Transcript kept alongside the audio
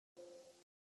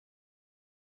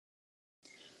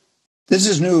This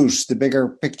is News, the Bigger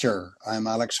Picture. I'm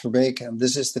Alex Verbeek, and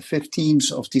this is the 15th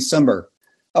of December.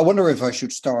 I wonder if I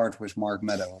should start with Mark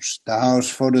Meadows. The House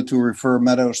voted to refer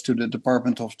Meadows to the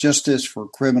Department of Justice for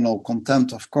criminal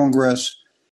contempt of Congress.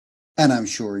 And I'm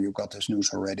sure you got this news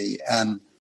already. And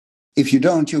if you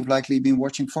don't, you've likely been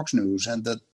watching Fox News, and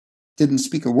that didn't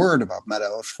speak a word about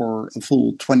Meadows for a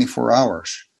full 24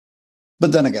 hours.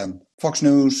 But then again, Fox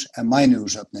News and my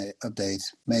news update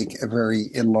make a very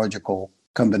illogical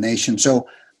combination. So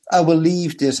I will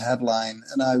leave this headline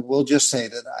and I will just say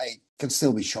that I can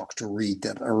still be shocked to read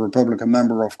that a Republican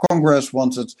member of Congress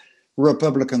wanted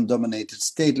Republican-dominated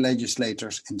state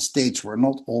legislators in states where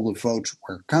not all the votes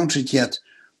were counted yet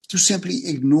to simply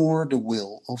ignore the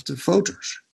will of the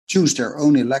voters, choose their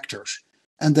own electors,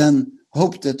 and then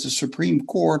hope that the Supreme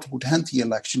Court would hand the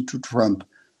election to Trump,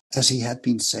 as he had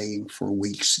been saying for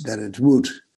weeks that it would.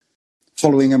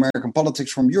 Following American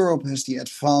politics from Europe has the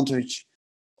advantage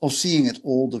of seeing it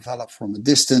all develop from a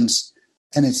distance,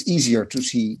 and it's easier to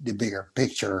see the bigger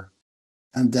picture.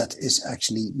 And that is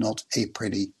actually not a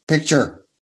pretty picture.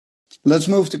 Let's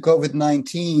move to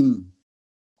COVID-19.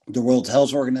 The World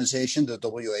Health Organization, the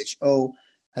WHO,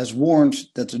 has warned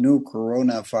that the new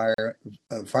coronavirus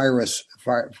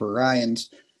variant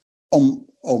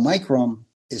Omicron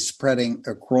is spreading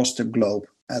across the globe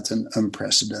at an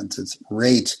unprecedented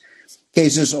rate.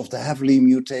 Cases of the heavily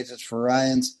mutated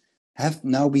variant have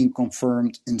now been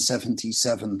confirmed in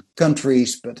 77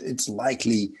 countries, but it's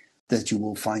likely that you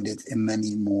will find it in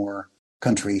many more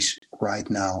countries right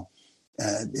now.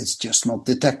 It's just not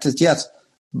detected yet.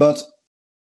 But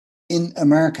in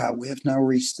America, we have now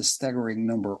reached a staggering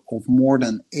number of more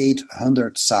than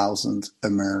 800,000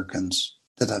 Americans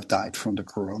that have died from the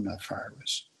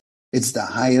coronavirus. It's the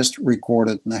highest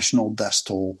recorded national death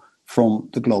toll from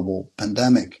the global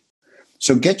pandemic.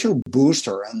 So get your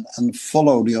booster and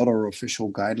follow the other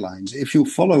official guidelines. If you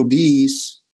follow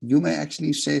these, you may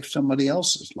actually save somebody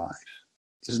else's life.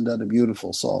 Isn't that a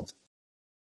beautiful thought?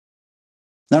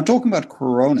 Now, talking about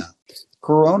corona.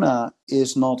 Corona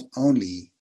is not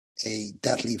only a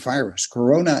deadly virus.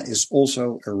 Corona is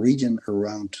also a region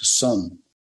around the sun.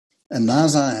 And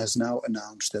NASA has now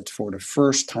announced that for the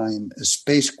first time, a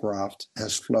spacecraft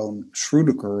has flown through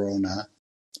the corona,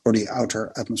 or the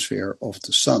outer atmosphere of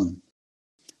the sun.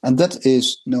 And that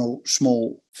is no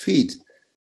small feat.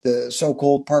 The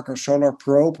so-called Parker Solar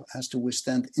Probe has to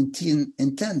withstand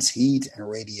intense heat and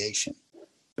radiation.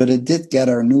 But it did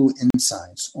gather new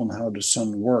insights on how the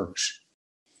sun works.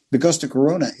 Because the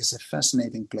corona is a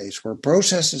fascinating place where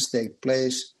processes take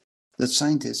place that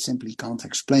scientists simply can't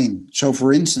explain. So,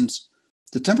 for instance,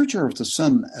 the temperature of the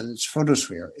sun at its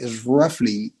photosphere is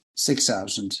roughly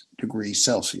 6,000 degrees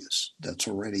Celsius. That's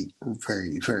already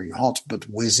very, very hot. But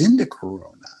within the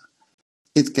corona,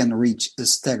 it can reach a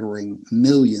staggering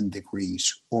 1,000,000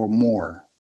 degrees or more.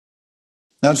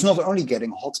 Now, it's not only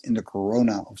getting hot in the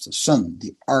corona of the sun.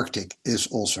 The Arctic is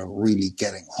also really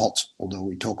getting hot, although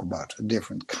we talk about a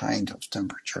different kind of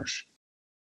temperatures.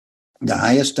 The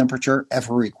highest temperature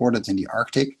ever recorded in the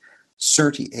Arctic,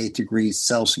 38 degrees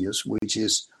Celsius, which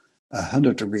is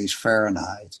 100 degrees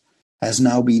Fahrenheit, has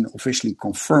now been officially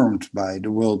confirmed by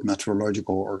the World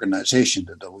Meteorological Organization,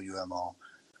 the WMO.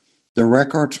 The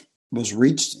record was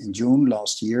reached in June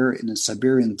last year in a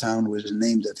Siberian town with a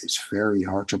name that is very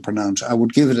hard to pronounce. I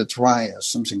would give it a try as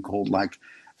something called like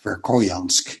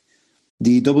Verkhoyansk.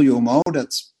 The WMO,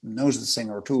 that knows a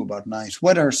thing or two about nice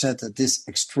weather, said that this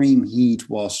extreme heat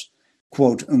was,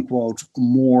 quote unquote,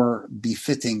 more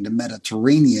befitting the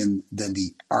Mediterranean than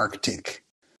the Arctic.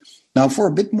 Now, for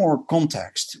a bit more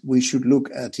context, we should look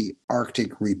at the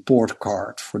Arctic report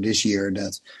card for this year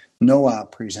that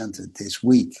NOAA presented this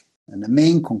week. And the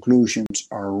main conclusions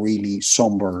are really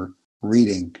somber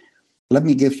reading. Let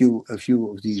me give you a few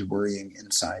of these worrying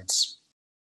insights.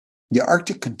 The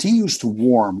Arctic continues to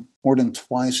warm more than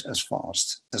twice as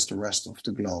fast as the rest of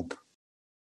the globe.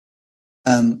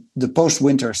 And the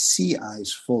post-winter sea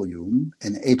ice volume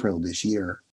in April this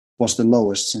year was the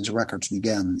lowest since records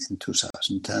began in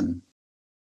 2010.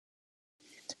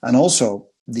 And also,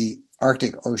 the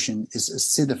Arctic Ocean is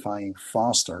acidifying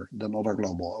faster than other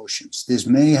global oceans. This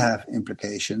may have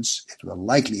implications, it will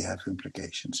likely have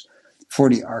implications, for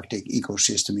the Arctic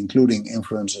ecosystem, including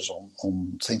influences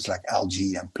on things like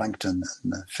algae and plankton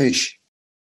and fish.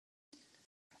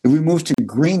 If we move to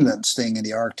Greenland, staying in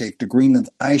the Arctic, the Greenland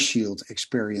ice shield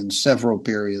experienced several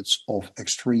periods of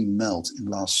extreme melt in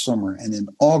last summer, and in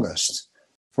August,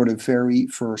 for the very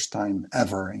first time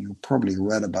ever, and you probably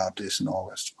read about this in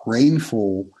August,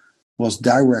 rainfall was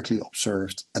directly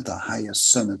observed at the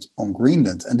highest summit on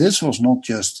Greenland. And this was not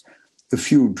just a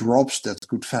few drops that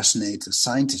could fascinate the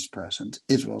scientists present,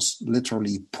 it was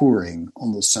literally pouring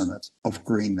on the summit of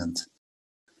Greenland.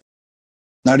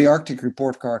 Now, the Arctic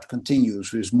report card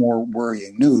continues with more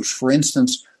worrying news, for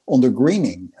instance, on the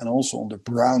greening and also on the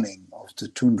browning of the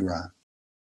tundra.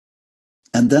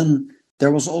 And then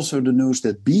there was also the news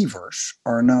that beavers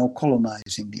are now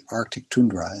colonizing the Arctic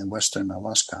tundra in western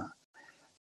Alaska.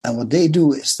 And what they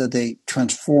do is that they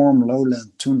transform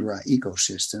lowland tundra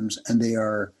ecosystems, and they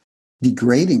are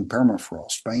degrading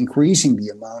permafrost by increasing the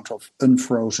amount of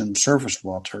unfrozen surface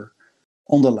water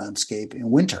on the landscape in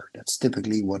winter. That's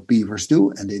typically what beavers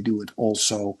do, and they do it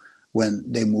also when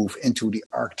they move into the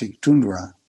Arctic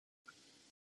tundra.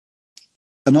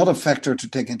 Another factor to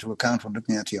take into account when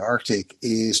looking at the Arctic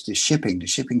is the shipping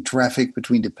traffic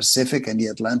between the Pacific and the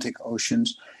Atlantic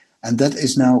Oceans, and that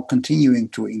is now continuing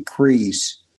to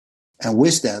increase. And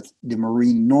with that, the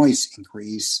marine noise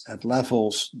increase at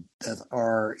levels that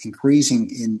are increasing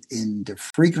in the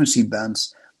frequency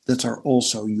bands that are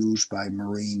also used by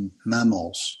marine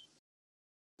mammals.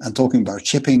 And talking about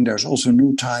shipping, there's also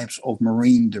new types of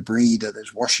marine debris that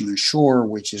is washing ashore,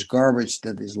 which is garbage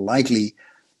that is likely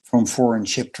from foreign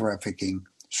ship trafficking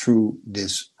through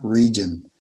this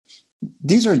region.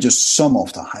 These are just some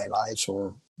of the highlights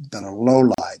or better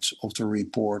lowlights of the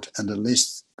report, and the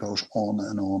list goes on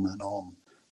and on and on.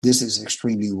 This is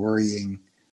extremely worrying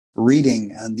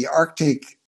reading, and the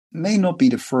Arctic may not be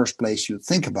the first place you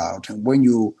think about. And when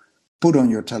you put on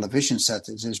your television set,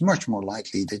 it is much more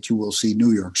likely that you will see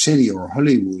New York City or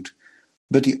Hollywood,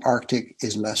 but the Arctic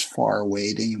is less far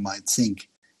away than you might think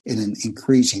in an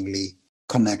increasingly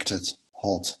connected,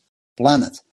 hot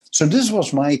planet. So this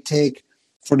was my take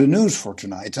for the news for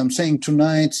tonight. I'm saying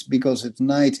tonight because it's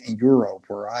night in Europe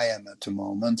where I am at the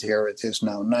moment. Here it is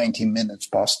now 19 minutes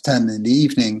past 10 in the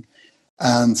evening.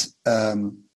 And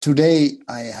today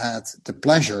I had the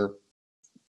pleasure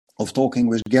of talking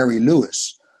with Gary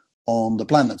Lewis on the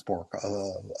Planet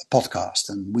podcast.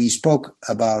 And we spoke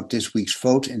about this week's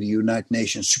vote in the United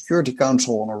Nations Security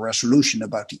Council on a resolution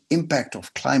about the impact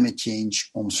of climate change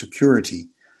on security.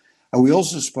 And we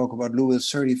also spoke about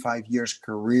Lewis' 35 years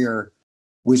career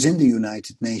within the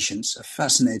United Nations, a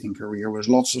fascinating career with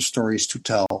lots of stories to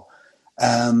tell.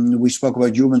 We spoke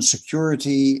about human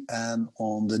security and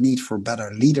on the need for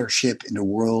better leadership in the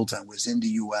world and within the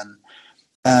UN.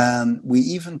 And we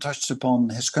even touched upon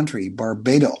his country,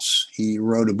 Barbados. He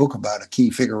wrote a book about a key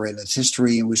figure in its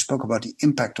history, and we spoke about the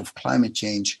impact of climate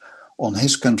change on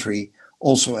his country,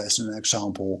 also as an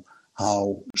example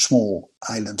how small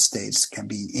island states can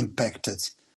be impacted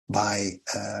by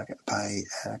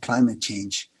climate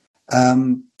change.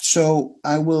 So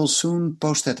I will soon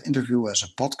post that interview as a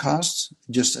podcast,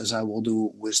 just as I will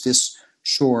do with this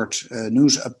short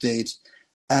news update.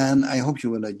 And I hope you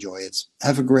will enjoy it.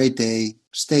 Have a great day.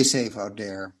 Stay safe out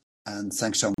there. And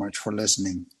thanks so much for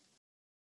listening.